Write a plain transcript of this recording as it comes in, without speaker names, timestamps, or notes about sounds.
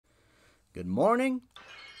Good morning,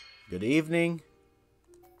 good evening,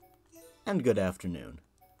 and good afternoon.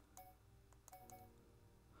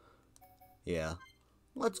 Yeah,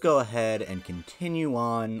 let's go ahead and continue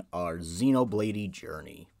on our Xenoblade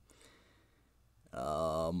journey.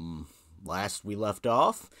 Last we left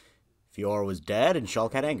off, Fiora was dead and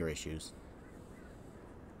Shulk had anger issues.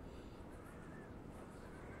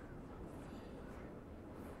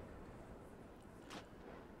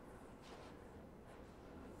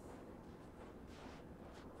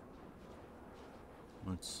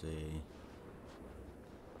 Let's see.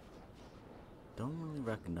 Don't really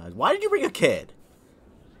recognize. Why did you bring a kid?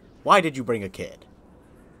 Why did you bring a kid?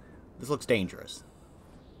 This looks dangerous.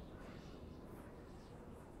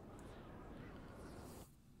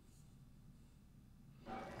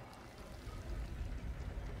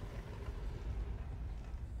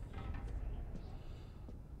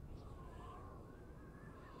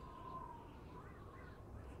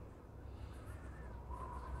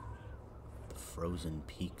 Frozen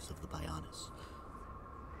peaks of the Bionis,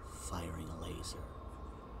 firing a laser.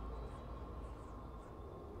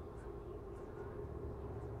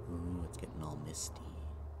 Ooh, it's getting all misty.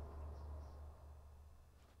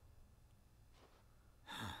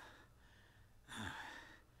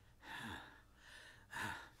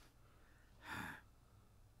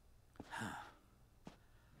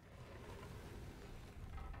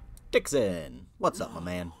 Dixon, what's up, my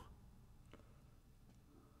man?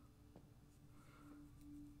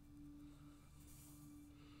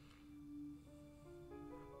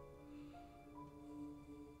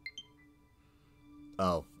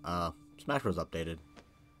 Oh, Smash Bros. Updated.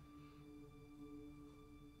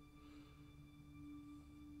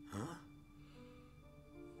 Huh?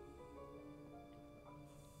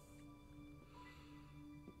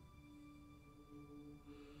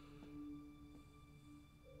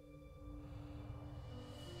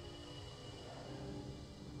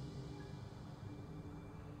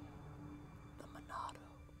 The Monado.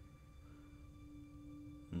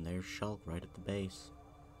 And there's Shulk right at the base.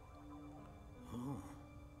 Oh.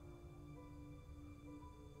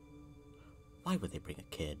 Why would they bring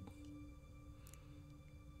a kid?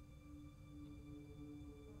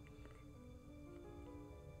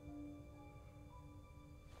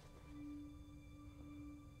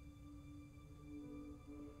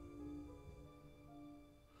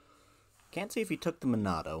 Can't see if he took the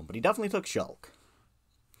Monado, but he definitely took Shulk.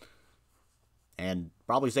 And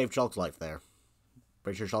probably saved Shulk's life there.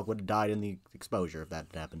 Pretty sure Shulk would have died in the exposure if that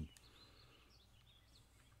had happened.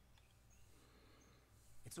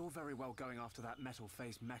 It's all very well going after that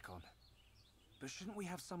metal-faced Mechon, but shouldn't we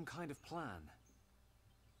have some kind of plan?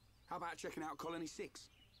 How about checking out Colony 6?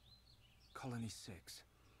 Colony 6.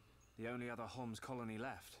 The only other Homs colony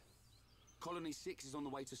left. Colony 6 is on the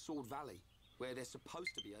way to Sword Valley, where there's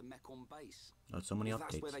supposed to be a Mechon base. Oh, so many If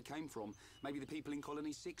updates. that's where they came from, maybe the people in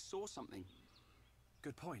Colony 6 saw something.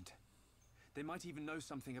 Good point. They might even know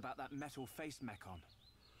something about that metal-faced Mechon.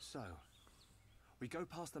 So, we go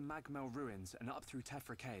past the Magmel ruins and up through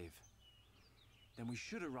Tephra Cave. Then we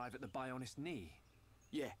should arrive at the Bionis knee.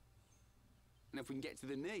 Yeah. And if we can get to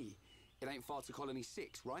the knee, it ain't far to Colony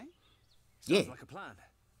 6, right? Sounds Yeah. like a plan.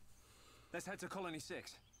 Let's head to Colony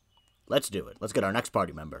 6. Let's do it. Let's get our next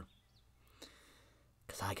party member.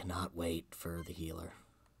 Because I cannot wait for the healer.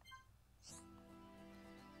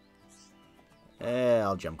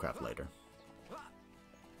 I'll gemcraft later.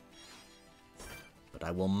 But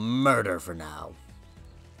I will murder for now.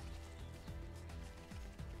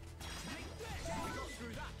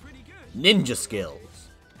 Ninja skills.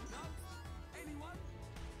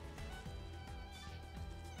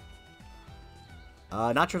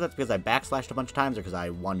 Not sure if that's because I backslashed a bunch of times or because I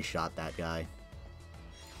one-shot that guy.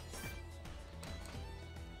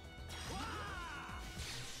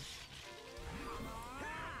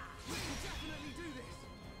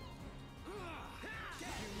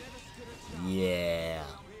 Yeah.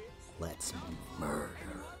 Let's murder.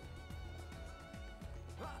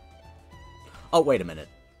 Oh, wait a minute.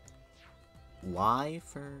 Y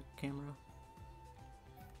for camera?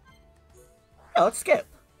 Oh, let's skip.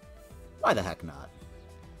 Why the heck not?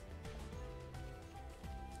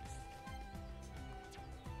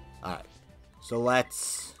 Alright. So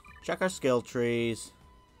let's check our skill trees.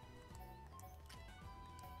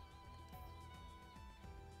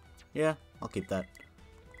 Yeah, I'll keep that.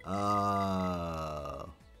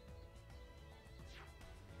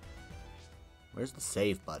 Where's the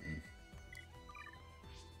save button?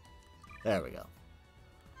 There we go.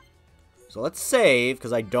 So let's save,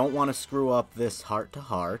 because I don't want to screw up this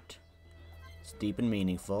heart-to-heart. It's deep and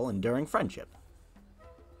meaningful, enduring friendship.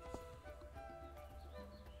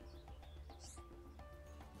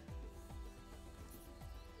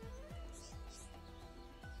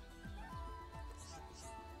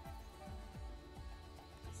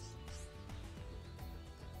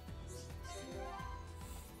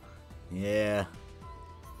 Yeah.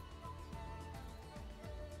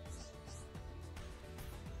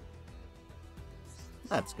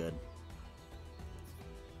 That's good.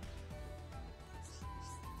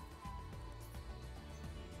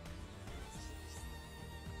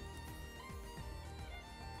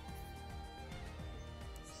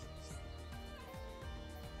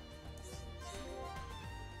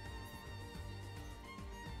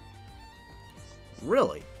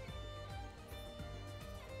 Really?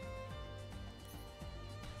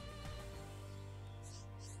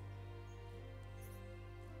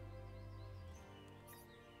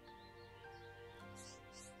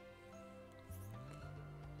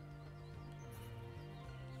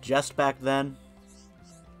 Just back then?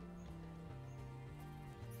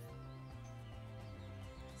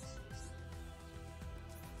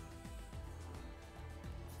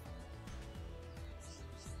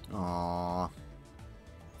 Aww.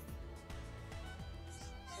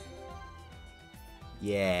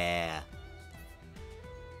 Yeah.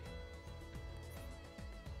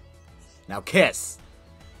 Now kiss!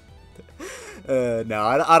 No,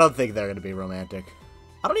 I don't think they're gonna be romantic.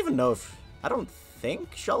 I don't even know if... I don't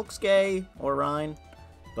think Shulk's gay or Rhine,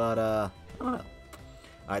 but, I don't know.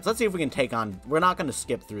 Alright, so let's see if we can take on... We're not gonna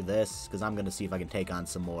skip through this, because I'm gonna see if I can take on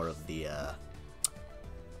some more of the,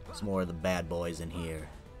 bad boys in here.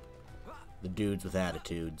 The dudes with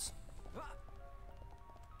attitudes.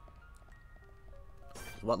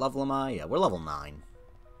 What level am I? Yeah, we're level 9.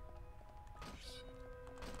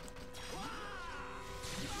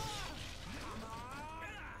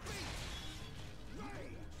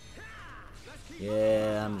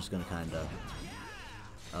 Yeah, I'm just gonna kinda...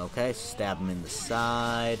 Okay, stab him in the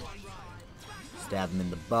side. Stab him in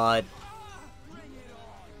the butt.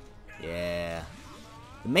 Yeah.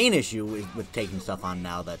 The main issue is with taking stuff on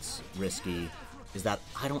now that's risky is that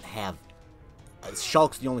I don't have...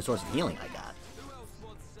 Shulk's the only source of healing I got.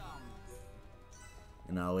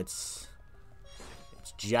 You know, it's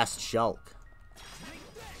just Shulk.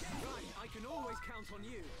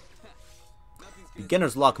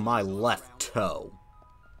 Beginner's luck, my left toe.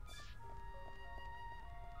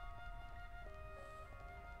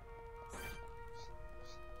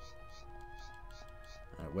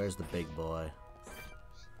 Alright, where's the big boy?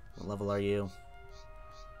 What level are you?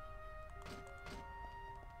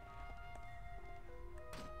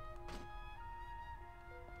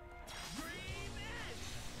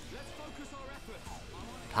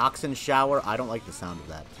 Toxin shower? I don't like the sound of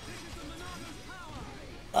that.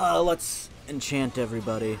 Let's enchant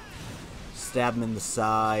everybody. Stab him in the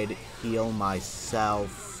side. Heal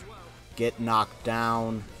myself. Get knocked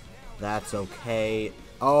down. That's okay.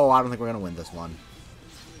 Oh, I don't think we're gonna win this one.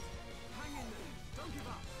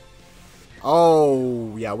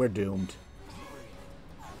 Oh, yeah, we're doomed.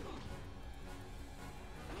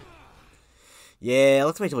 Yeah,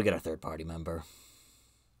 let's wait till we get our third party member.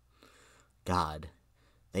 God.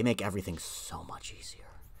 They make everything so much easier.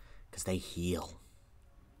 Because they heal.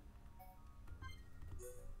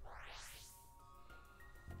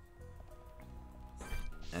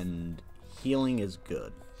 And healing is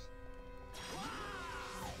good.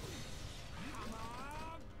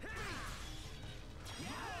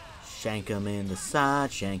 Shank him in the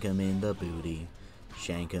side, shank him in the booty.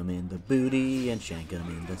 Shank him in the booty, and shank him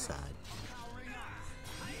in the side.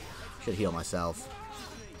 Should heal myself.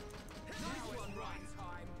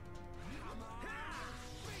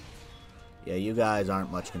 Yeah, you guys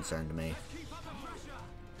aren't much concern to me.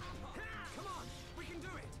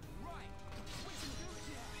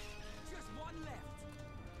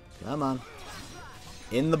 Come on.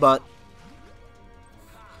 In the butt.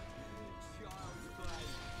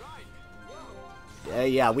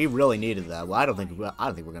 Yeah, we really needed that. Well, I don't think we're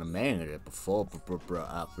gonna manage it before.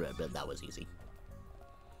 That was easy.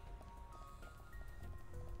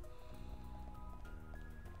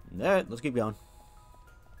 All right, let's keep going.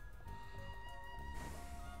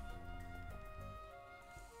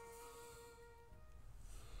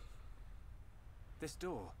 This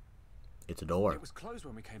door. It's a door. It was closed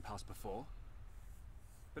when we came past before,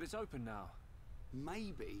 but it's open now.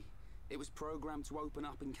 Maybe it was programmed to open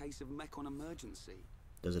up in case of Mechon emergency.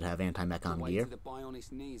 Does it have anti-Mechon The way gear? to the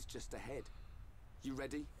Bionis knee is just ahead. You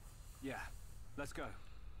ready? Yeah, let's go.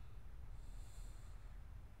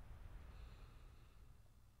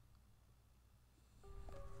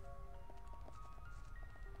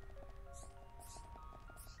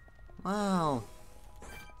 Well,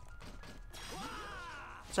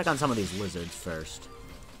 let's check on some of these lizards first.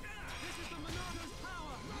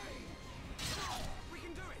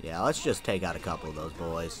 Yeah, let's just take out a couple of those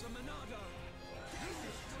boys.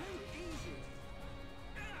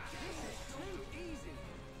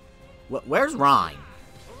 Where's Rhine?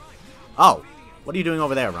 Oh, what are you doing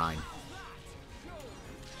over there, Rhine?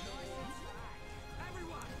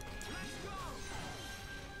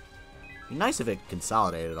 It'd be nice if it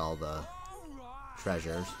consolidated all the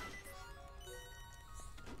treasures.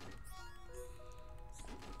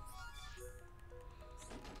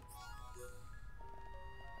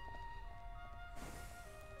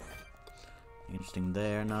 Interesting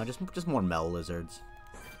there. No, just more Mel lizards.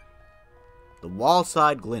 The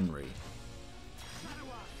Wallside Glinry.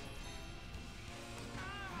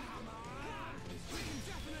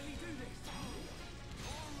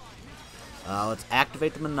 Let's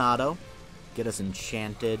activate the Monado. Get us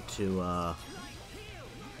enchanted to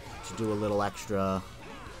do a little extra.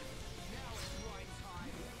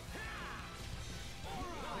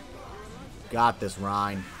 Got this,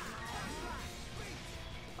 Rhine.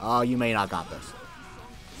 Oh, you may not got this.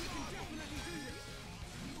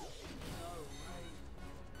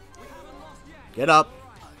 Get up.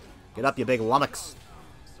 Get up, you big lummox.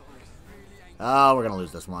 Oh, we're gonna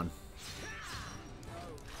lose this one.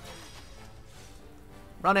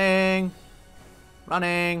 Running.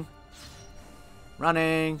 Running.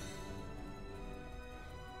 Running.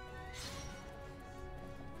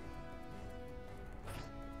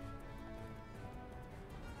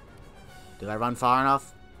 Did I run far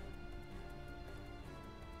enough?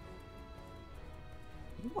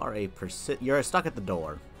 You are a you're stuck at the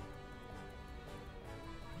door.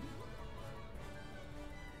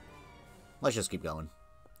 Let's just keep going.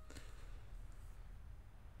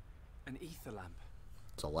 An ether lamp.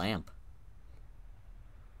 It's a lamp.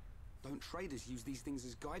 Don't traders use these things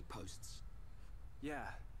as guideposts? Yeah.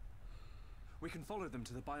 We can follow them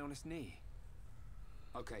to the Bionis knee.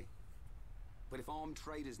 Okay. But if armed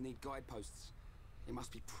traders need guideposts, it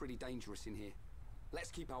must be pretty dangerous in here. Let's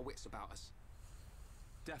keep our wits about us.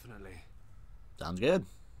 Definitely. Sounds good.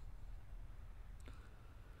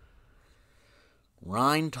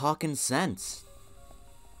 Rhine talking sense.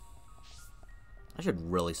 I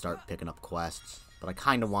should really start picking up quests, but I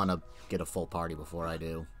kind of want to get a full party before I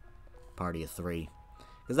do. Party of 3.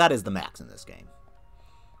 Because that is the max in this game.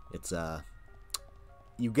 It's,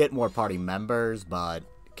 you get more party members, but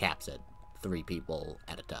caps it 3 people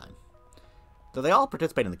at a time. So they all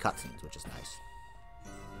participate in the cutscenes, which is nice.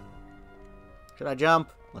 Should I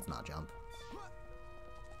jump? Let's not jump.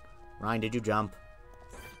 Ryan, did you jump?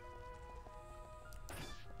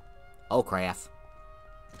 Oh, crap.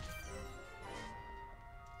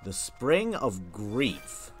 The Spring of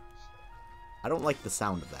Grief. I don't like the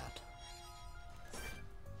sound of that.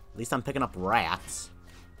 At least I'm picking up rats.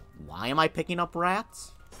 Why am I picking up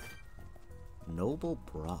rats? Noble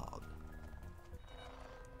Brog.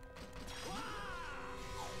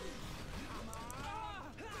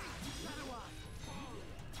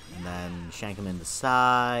 And then shank him in the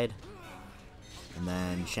side. And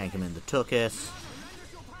then shank him in the tuchus.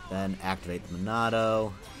 Then activate the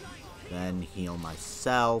Monado. Then heal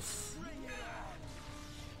myself.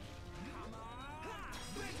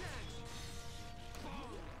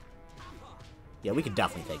 Yeah, we could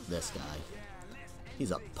definitely take this guy.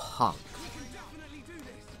 He's a punk.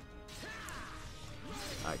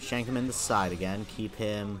 Alright, shank him in the side again. Keep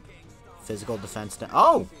him physical defense down.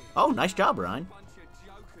 Oh! Oh, nice job, Ryan.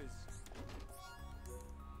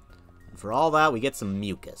 And for all that, we get some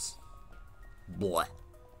mucus. Boy.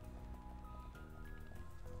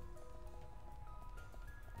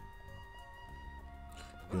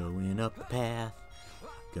 Going up the path.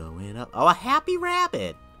 Going up. Oh, a happy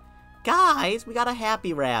rabbit! Guys, we got a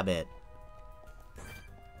happy rabbit.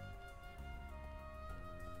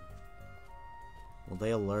 Will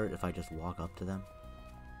they alert if I just walk up to them?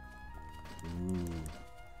 Ooh.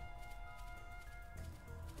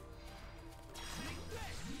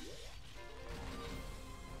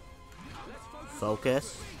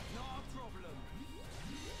 Focus.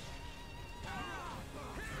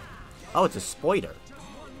 Oh, it's a spoiler.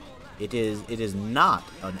 It is not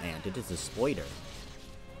an ant, it is a spoiler.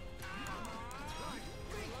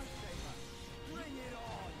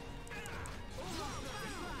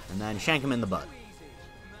 And then shank him in the butt.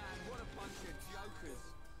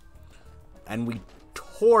 And we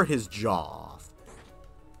tore his jaw off.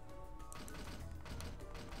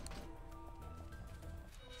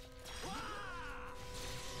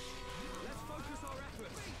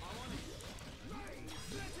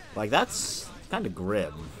 Like, that's kind of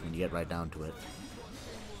grim when you get right down to it.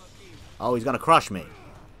 Oh, he's gonna crush me.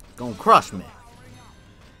 Gonna crush me.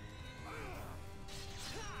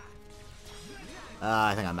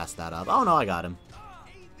 I think I messed that up. Oh, no, I got him.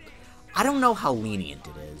 I don't know how lenient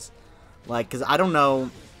it is. Like, because I don't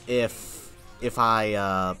know if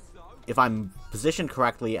I'm positioned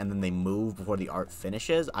correctly and then they move before the art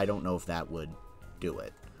finishes, I don't know if that would do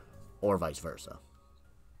it. Or vice versa.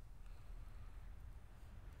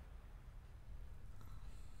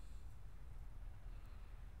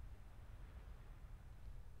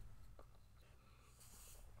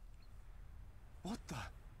 What the?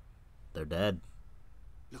 They're dead.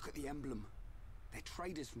 Look at the emblem. They're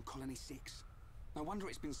traders from Colony 6. No wonder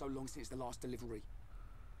it's been so long since the last delivery.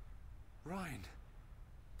 Ryan,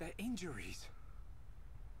 their injuries.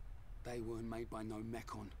 They weren't made by no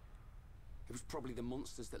Mechon. It was probably the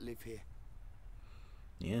monsters that live here.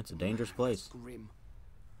 Yeah, it's a dangerous place. That's grim.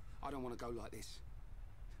 I don't want to go like this.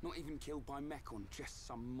 Not even killed by Mechon, just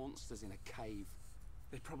some monsters in a cave.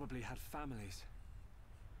 They probably had families.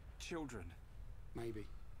 Children. Maybe.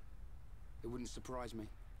 It wouldn't surprise me.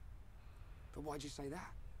 But why'd you say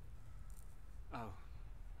that? Oh,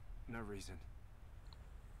 no reason.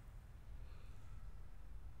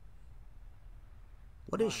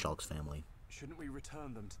 What is Shulk's family? Shouldn't we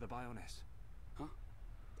return them to the Bionis? Huh?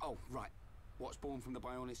 Oh, right. What's born from the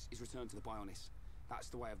Bionis is returned to the Bionis. That's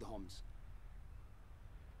the way of the Homs.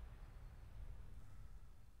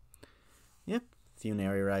 Yep,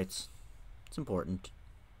 funerary rites. It's important.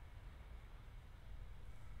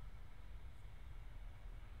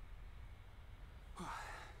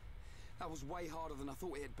 That was way harder than I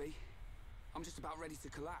thought it'd be. I'm just about ready to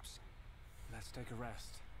collapse. Let's take a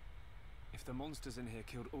rest. If the monsters in here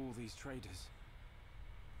killed all these traders,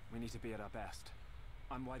 we need to be at our best.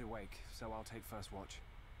 I'm wide awake, so I'll take first watch.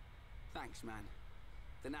 Thanks, man.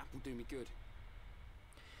 The nap will do me good.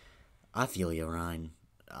 I feel you, Ryan.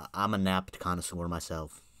 I'm a napped connoisseur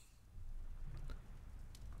myself.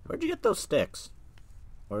 Where'd you get those sticks?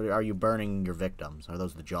 Or are you burning your victims? Are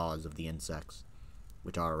those the jaws of the insects?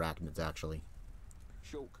 Which are arachnids, actually.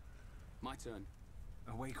 Shulk, my turn.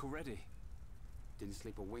 Awake already? Didn't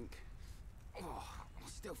sleep a wink. Oh, I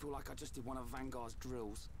still feel like I just did one of Vanguard's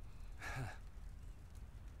drills.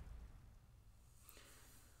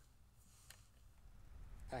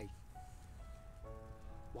 Hey.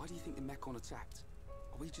 Why do you think the Mechon attacked?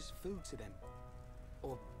 Are we just food to them?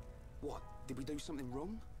 Or what? Did we do something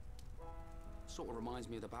wrong? Sort of reminds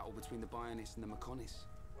me of the battle between the Bionis and the Mechonis.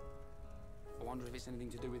 I wonder if it's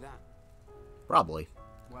anything to do with that. Probably.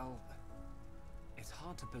 Well, it's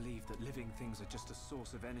hard to believe that living things are just a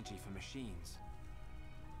source of energy for machines.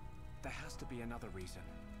 There has to be another reason.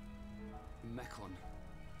 Mechon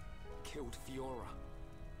killed Fiora.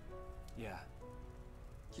 Yeah.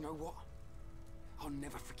 You know what? I'll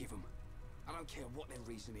never forgive them. I don't care what their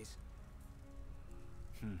reason is.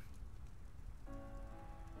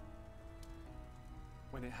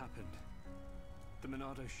 When it happened, the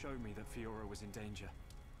Monado showed me that Fiora was in danger,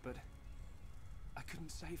 but I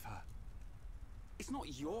couldn't save her. It's not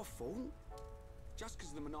your fault. Just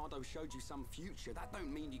because the Monado showed you some future, that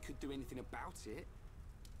don't mean you could do anything about it.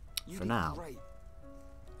 You For did now. great.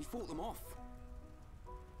 You fought them off.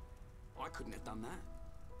 I couldn't have done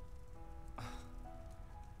that.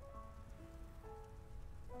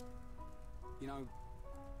 You know,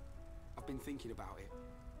 I've been thinking about it.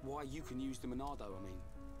 Why you can use the Monado, I mean.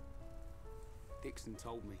 Dixon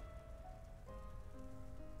told me.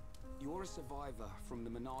 You're a survivor from the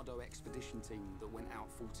Monado expedition team that went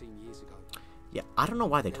out 14 years ago. Yeah, I don't know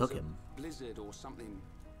why they There's took a him. blizzard or something,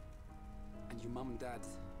 and your mum and dad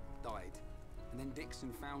died. And then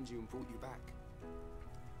Dixon found you and brought you back.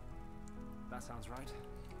 That sounds right.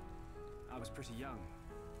 I was pretty young,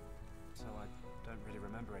 so I don't really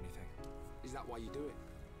remember anything. Is that why you do it?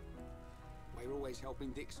 Why you're always helping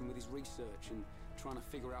Dixon with his research and trying to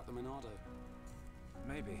figure out the Monado?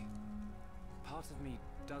 Maybe. Part of me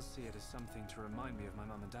does see it as something to remind me of my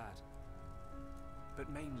mum and dad. But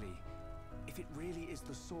mainly, if it really is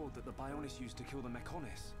the sword that the Bionis used to kill the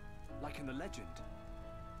Mechonis, like in the legend,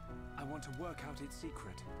 I want to work out its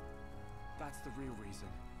secret. That's the real reason.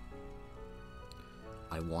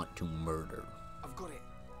 I want to murder. I've got it.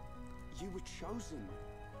 You were chosen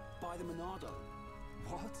by the Monado.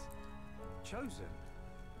 What? Chosen?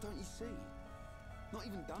 Don't you see? Not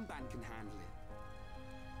even Dunban can handle it.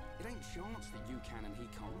 It ain't chance that you can and he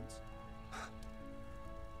can't.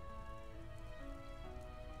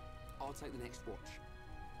 I'll take the next watch.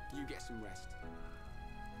 You get some rest.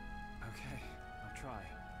 Okay, I'll try.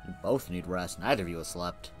 You both need rest. Neither of you has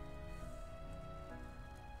slept.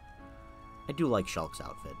 I do like Shulk's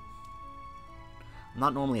outfit. I'm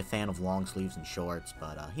not normally a fan of long sleeves and shorts,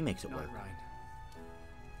 but he makes it work. Night, Ryan.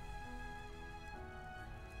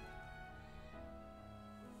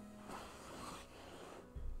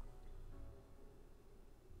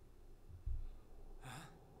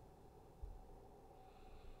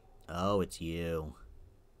 Oh, it's you.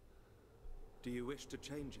 Do you wish to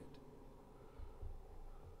change it?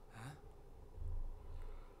 Huh?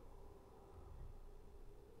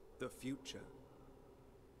 The future.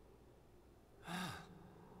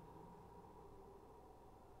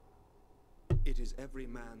 It is every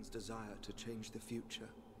man's desire to change the future.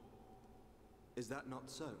 Is that not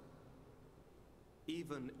so?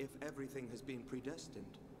 Even if everything has been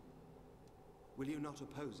predestined, will you not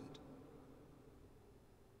oppose it?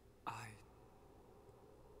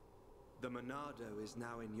 The Monado is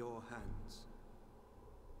now in your hands.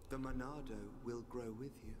 The Monado will grow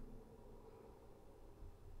with you.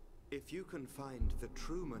 If you can find the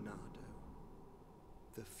true Monado,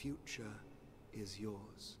 the future is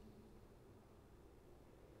yours.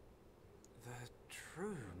 The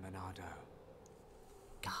true Monado.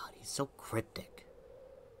 God, he's so cryptic.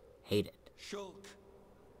 Hate it. Shulk!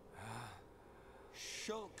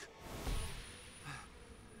 Shulk!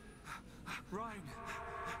 Ryan!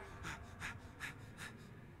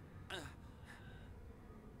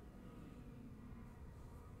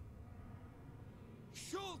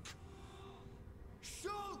 Shulk!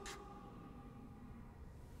 Shulk!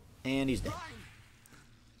 And he's dead.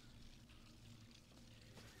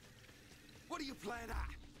 What are you playing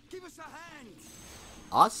at? Give us a hand!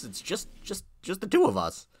 Us? It's just the two of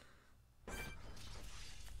us.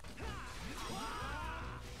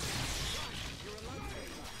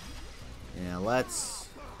 Yeah, let's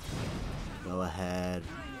go ahead.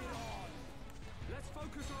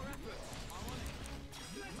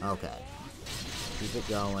 Okay. Keep it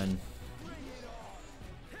going.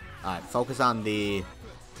 Alright, focus on the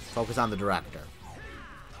director.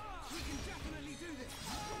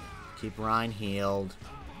 Keep Ryan healed.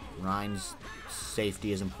 Ryan's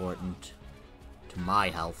safety is important to my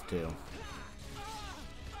health too.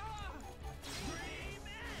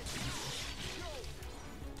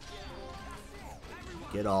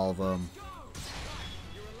 Get all of them.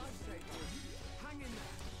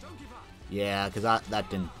 Yeah, because that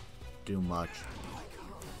didn't do much.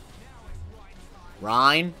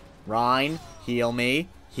 Ryan, heal me,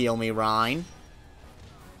 Ryan.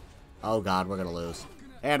 Oh God, we're gonna lose,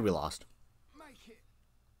 and we lost.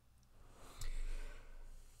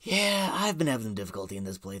 Yeah, I've been having difficulty in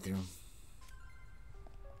this playthrough.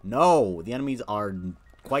 No, the enemies are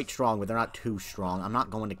quite strong, but they're not too strong. I'm not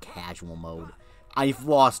going to casual mode. I've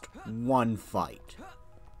lost one fight.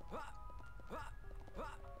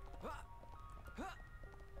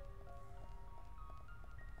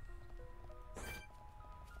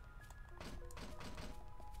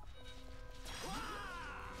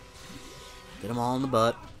 Get them all in the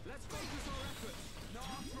butt.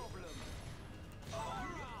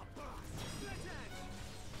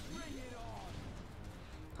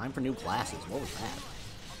 Time for new classes. What was that?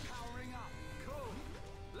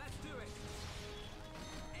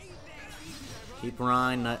 Keep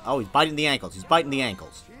Ryan. Oh, he's biting the ankles. He's biting the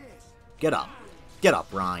ankles. Get up. Get up,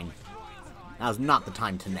 Ryan. Now's not the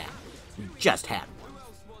time to nap. We just had one.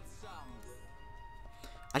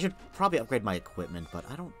 I should probably upgrade my equipment, but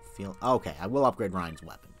I don't feel... Okay, I will upgrade Ryan's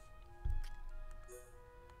weapon.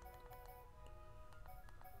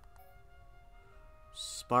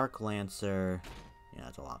 Spark Lancer. Yeah,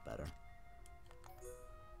 that's a lot better.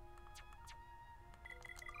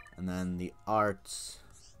 And then the arts.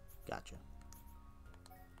 Gotcha.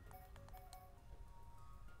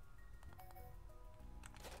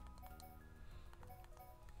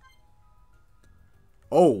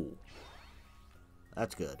 Oh!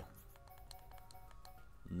 That's good.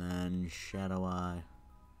 And then Shadow Eye.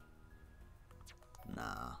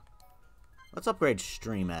 Nah. Let's upgrade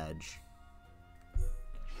Stream Edge.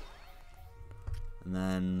 And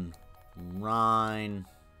then Rhine.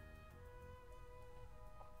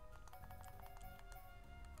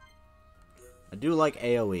 I do like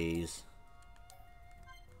AoEs.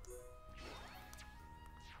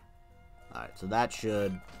 Alright, so that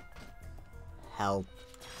should help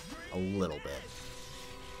a little bit.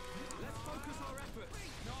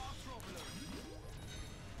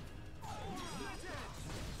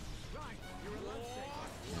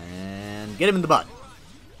 And get him in the butt.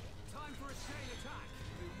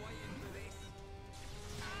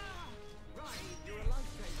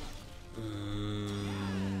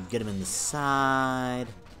 Get him in the side.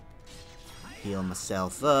 Heal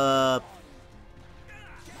myself up.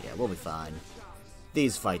 Yeah, we'll be fine.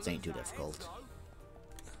 These fights ain't too difficult.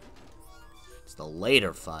 It's the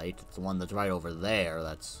later fight. It's the one that's right over there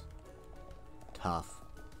that's tough.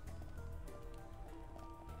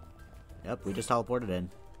 Yep, we just teleported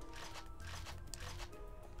in.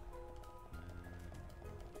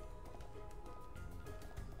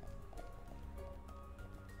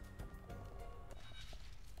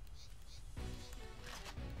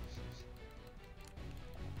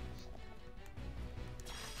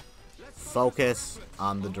 focus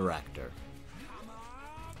on the director.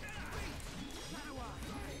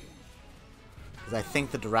 Because I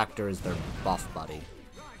think the director is their buff buddy.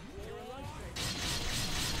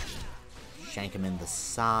 Shank him in the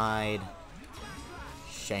side.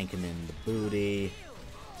 Shank him in the booty.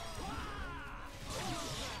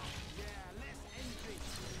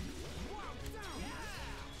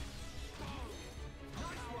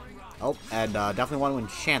 Oh, and definitely want to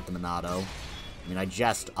enchant the Monado. I mean, I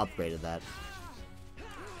just upgraded that.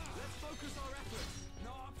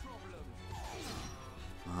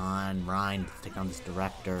 Come on, Ryan, let's take on this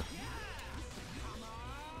director.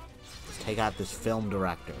 Let's take out this film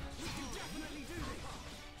director.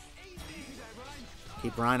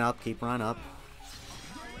 Keep Ryan up, keep Ryan up.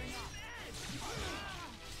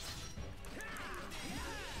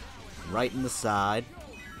 Right in the side.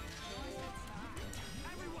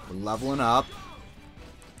 We're leveling up.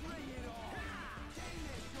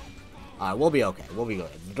 Alright, we'll be okay. We'll be good.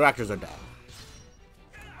 The directors are dead.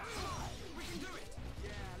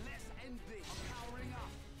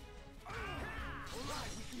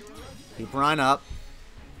 Keep Ryan up.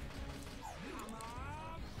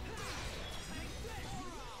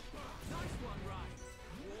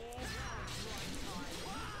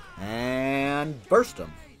 And burst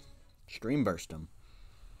him. Stream burst him.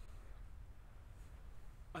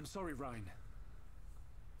 I'm sorry, Ryan.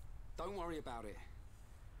 Don't worry about it.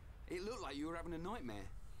 It looked like you were having a nightmare.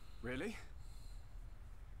 Really?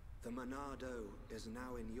 The Monado is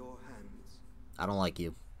now in your hands. I don't like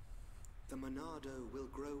you. The Monado will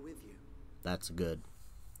grow with you. That's good.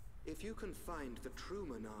 If you can find the true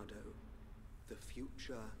Monado, the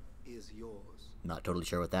future is yours. Not totally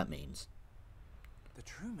sure what that means. The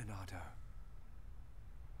true Monado?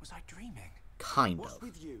 Was I dreaming? Kind What's of.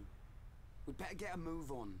 with you? We'd better get a move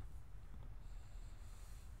on.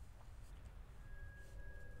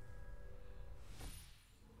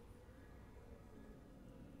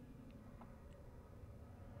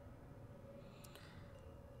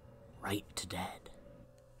 Right to dead.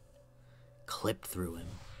 Clipped through him.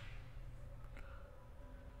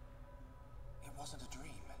 It wasn't a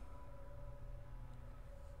dream.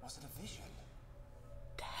 Was it a vision?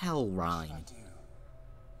 Tell What Ryan. should I do?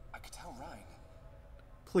 I could tell Ryan.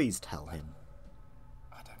 Please tell him.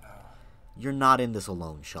 I don't know. You're not in this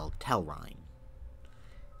alone, Shulk. Tell Ryan.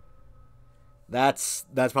 That's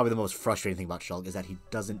probably the most frustrating thing about Shulk, is that he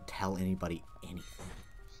doesn't tell anybody anything.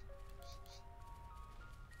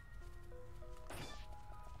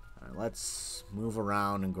 Alright, let's move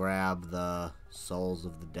around and grab the souls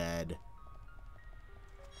of the dead.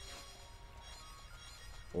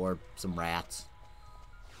 Or some rats.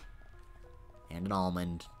 And an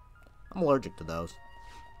almond. I'm allergic to those.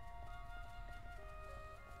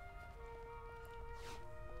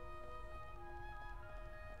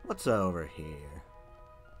 What's over here?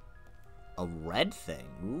 A red thing.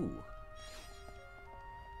 Ooh.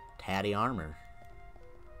 Tatty armor.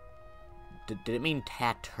 Did it mean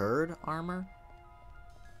tattered armor?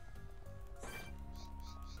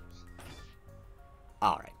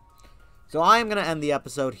 Alright. So I am going to end the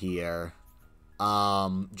episode here.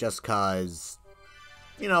 Just cause,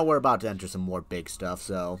 you know, we're about to enter some more big stuff,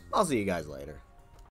 so I'll see you guys later.